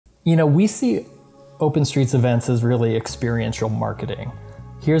We see open streets events as really experiential marketing.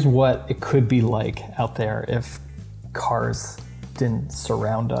 Here's what it could be like out there if cars didn't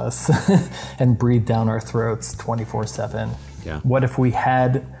surround us and breathe down our throats 24/7. Yeah. What if we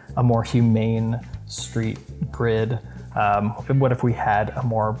had a more humane street grid? What if we had a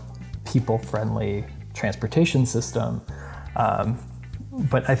more people-friendly transportation system?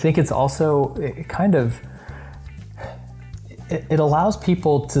 But I think it's also it allows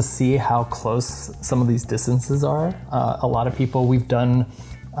people to see how close some of these distances are. A lot of people, we've done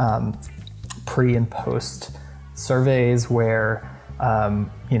pre and post surveys where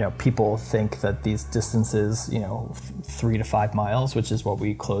people think that these distances, 3 to 5 miles, which is what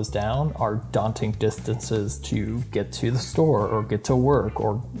we close down, are daunting distances to get to the store or get to work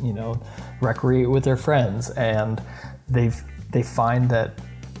or, recreate with their friends. And they find that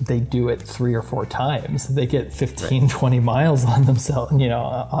they do it 3 or 4 times. They get 15, 20 miles on themselves,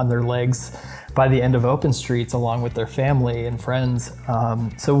 on their legs by the end of open streets along with their family and friends.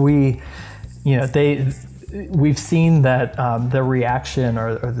 So we've seen that the reaction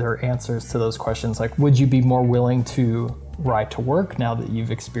or their answers to those questions, like, would you be more willing to ride to work now that you've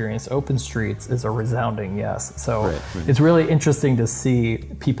experienced open streets, is a resounding yes. So It's really interesting to see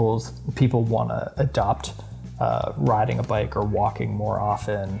people want to adopt riding a bike or walking more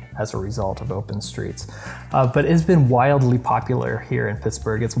often as a result of open streets. But it's been wildly popular here in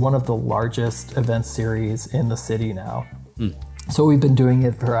Pittsburgh. It's one of the largest event series in the city now. So we've been doing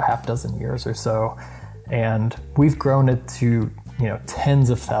it for a half dozen years or so. And we've grown it to, tens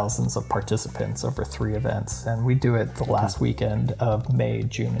of thousands of participants over 3 events. And we do it the last weekend of May,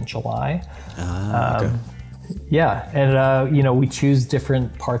 June, and July. Okay. Yeah, and we choose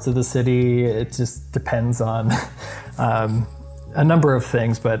different parts of the city. It just depends on a number of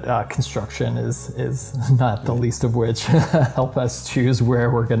things, but construction is not the least of which help us choose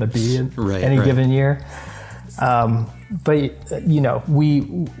where we're going to be in any given year. But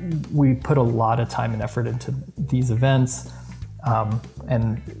we put a lot of time and effort into these events,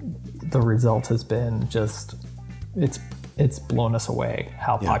 and the result has been just it's blown us away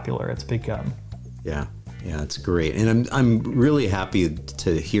how popular it's become. Yeah, it's great. And I'm really happy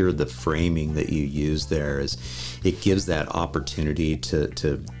to hear the framing that you use there, as it gives that opportunity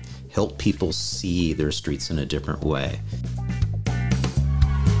to help people see their streets in a different way.